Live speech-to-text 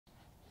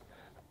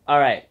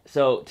Alright,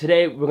 so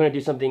today we're going to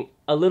do something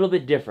a little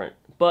bit different.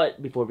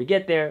 But before we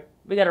get there,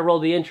 we got to roll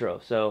the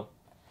intro. So,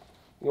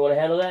 you want to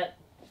handle that?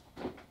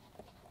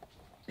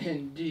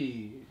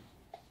 Indeed.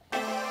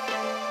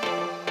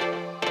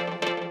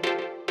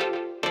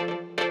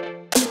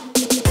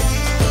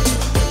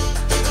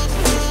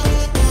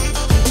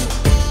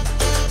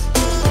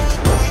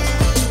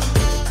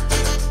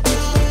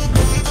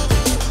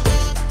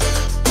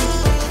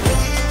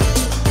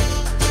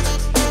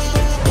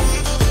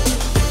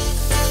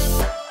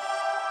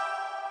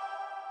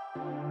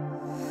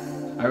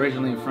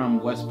 Originally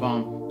from West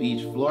Palm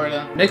Beach,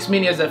 Florida. Mixed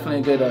media is definitely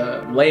a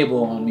good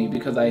label on me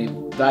because I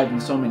dived in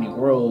so many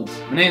worlds.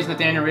 My name is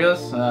Nathaniel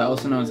Rios,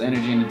 also known as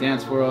Energy in the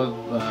dance world.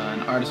 In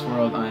the artist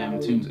world, I am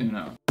 2Nes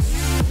Unoe.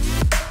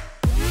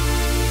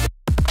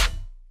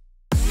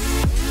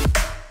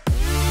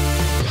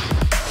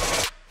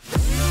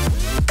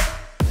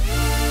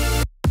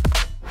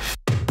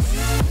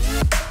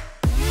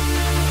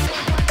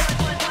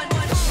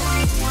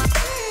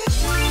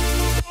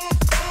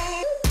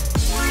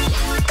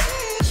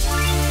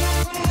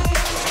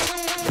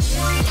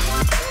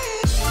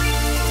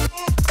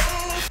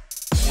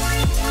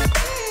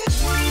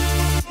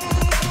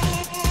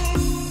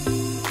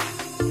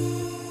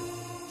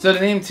 So the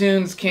name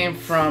 2Nes came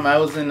from, I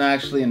was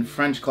actually in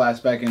French class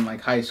back in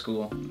high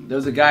school. There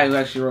was a guy who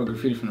actually wrote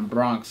graffiti from the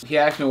Bronx. He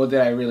asked me what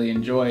did I really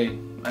enjoy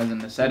as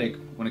an aesthetic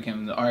when it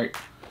came to art.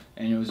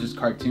 And it was just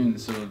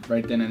cartoons, so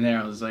right then and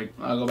there I was like,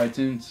 I'll go by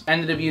 2Nes. I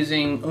ended up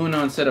using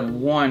Uno instead of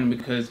 1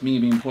 because me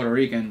being Puerto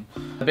Rican.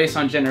 Based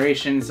on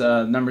generations,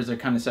 numbers are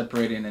kind of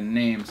separated in the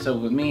name. So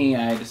with me,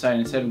 I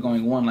decided instead of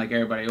going 1 like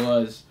everybody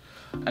was,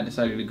 I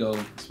decided to go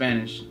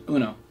Spanish,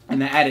 Uno.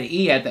 And I added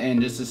E at the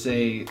end just to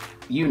say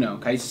Uno.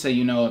 I used to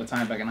say all the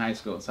time back in high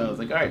school. So I was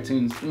like, alright,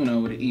 2Nes Uno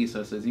with an E, so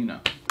it says Uno.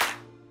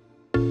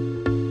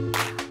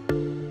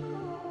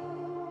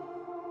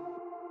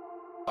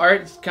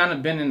 Art's kind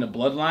of been in the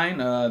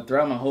bloodline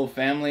throughout my whole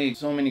family.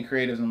 So many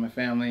creatives in my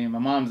family. My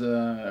mom's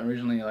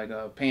originally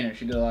a painter.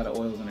 She did a lot of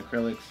oils and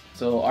acrylics.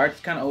 So art's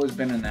kind of always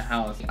been in the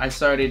house. I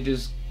started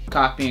just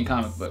copying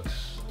comic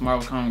books.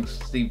 Marvel Comics,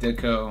 Steve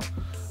Ditko,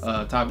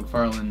 Todd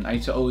McFarlane. I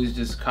used to always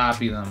just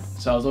copy them.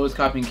 So I was always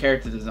copying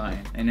character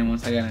design. And then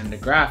once I got into the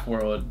graph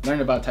world,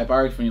 learned about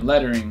typography and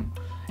lettering,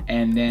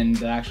 and then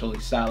the actual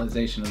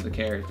stylization of the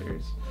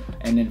characters.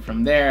 And then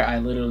from there, I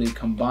literally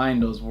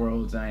combined those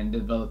worlds and I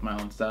developed my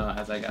own style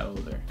as I got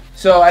older.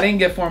 So I didn't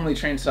get formally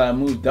trained, so I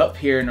moved up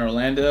here in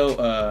Orlando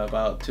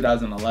about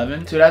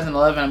 2011.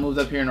 2011, I moved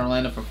up here in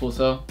Orlando for Full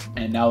Sail,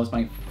 and that was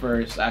my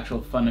first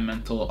actual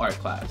fundamental art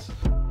class.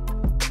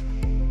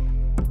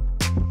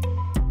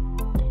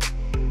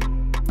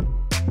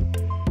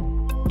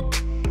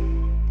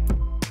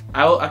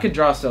 I could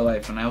draw still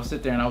life, and I would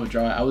sit there and I would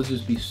draw it. I would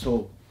just be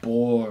so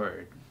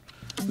bored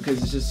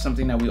because it's just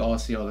something that we all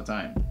see all the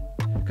time.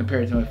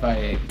 Compared to if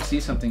I see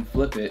something,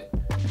 flip it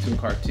into a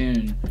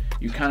cartoon,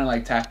 you're kind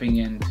of tapping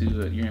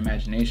into your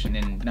imagination,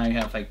 and now you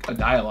have a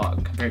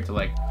dialogue compared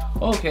to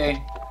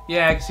okay,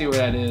 yeah, I can see where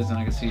that is, and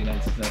I can see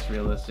that's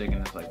realistic,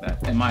 and it's like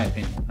that. In my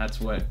opinion,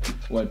 that's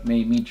what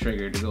made me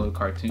trigger to go to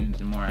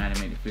cartoons and more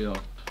animated feel.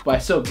 But I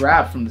still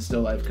grab from the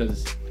still life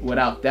because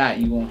without that,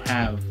 you won't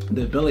have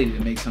the ability to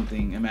make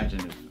something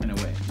imaginative in a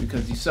way,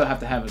 because you still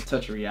have to have a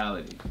touch of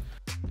reality.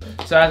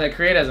 So as I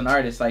create as an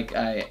artist,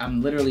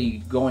 I'm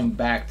literally going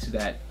back to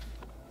that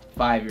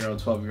 5-year-old,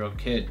 12-year-old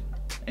kid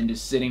and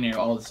just sitting there,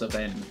 all the stuff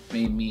that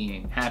made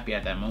me happy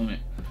at that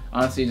moment.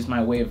 Honestly, just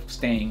my way of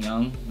staying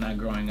young, not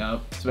growing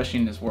up, especially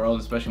in this world,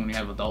 especially when you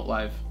have adult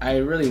life. I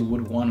really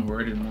would want to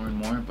word it more and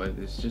more, but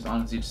it's just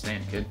honestly just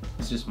staying a kid.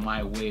 It's just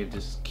my way of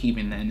just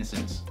keeping the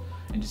innocence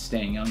and just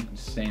staying young,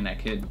 just staying that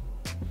kid,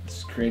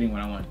 just creating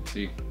what I want to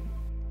see.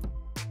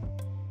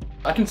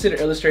 I consider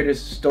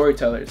illustrators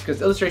storytellers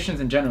because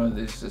illustrations in general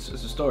is a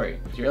story.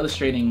 If you're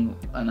illustrating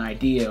an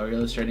idea or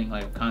illustrating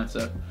a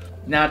concept,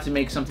 now to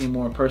make something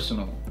more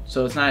personal.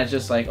 So it's not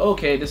just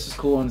okay, this is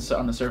cool on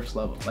the surface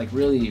level,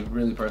 really,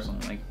 really personal.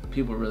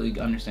 People really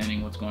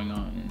understanding what's going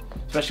on, and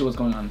especially what's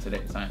going on in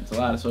today's science. A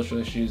lot of social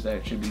issues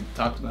that should be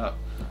talked about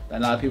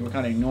that a lot of people are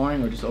kind of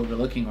ignoring or just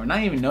overlooking or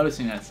not even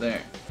noticing that's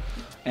there.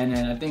 And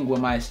then I think with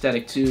my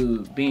aesthetic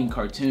too, being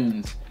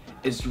cartoons,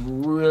 it's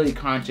really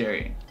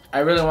contrary. I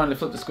really wanted to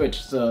flip the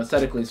switch, so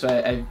aesthetically,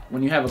 so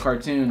when you have a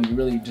cartoon, you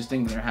really just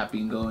think they're happy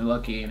and going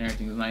lucky and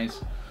everything's nice,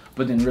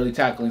 but then really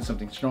tackling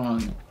something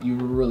strong, you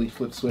really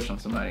flip the switch on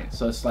somebody.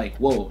 So it's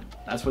whoa,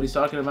 that's what he's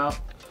talking about?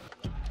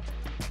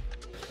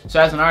 So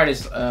as an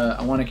artist,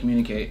 I want to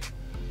communicate,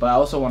 but I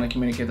also want to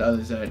communicate to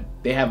others that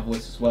they have a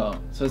voice as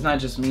well. So it's not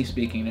just me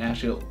speaking, and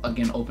actually,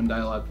 again, open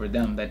dialogue for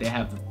them, that they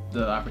have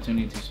the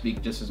opportunity to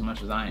speak just as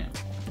much as I am.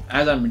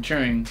 As I'm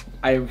maturing,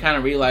 I kind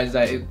of realized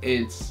that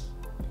it's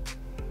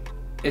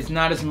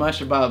not as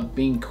much about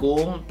being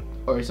cool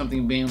or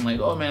something being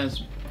oh man,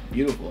 it's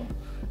beautiful.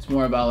 It's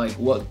more about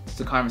what's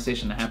the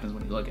conversation that happens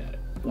when you look at it.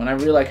 When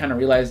I kind of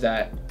realized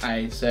that,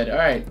 I said, all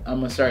right, I'm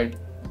gonna start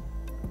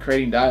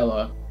creating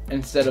dialogue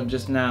instead of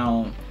just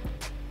now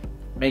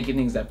making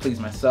things that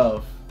please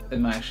myself.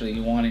 am actually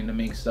wanting to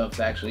make stuff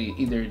that actually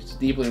either it's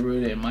deeply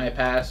rooted in my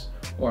past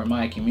or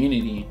my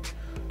community,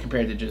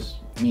 compared to just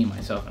me,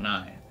 myself, and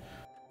I.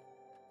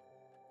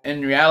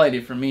 In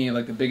reality, for me,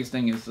 like the biggest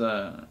thing is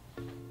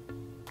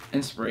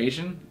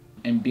inspiration,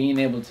 and being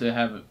able to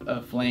have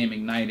a flame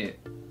ignited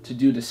to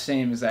do the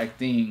same exact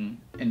thing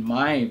in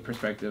my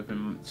perspective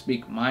and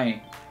speak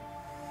my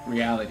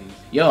reality.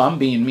 Yo, I'm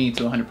being me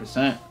to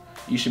 100%.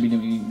 You should be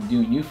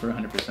doing you for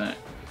 100%.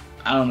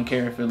 I don't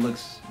care if it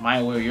looks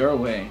my way or your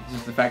way. It's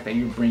just the fact that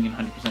you're bringing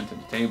 100% to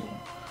the table.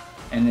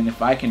 And then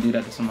if I can do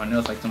that to someone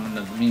else like someone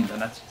does to me, then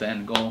that's the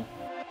end goal.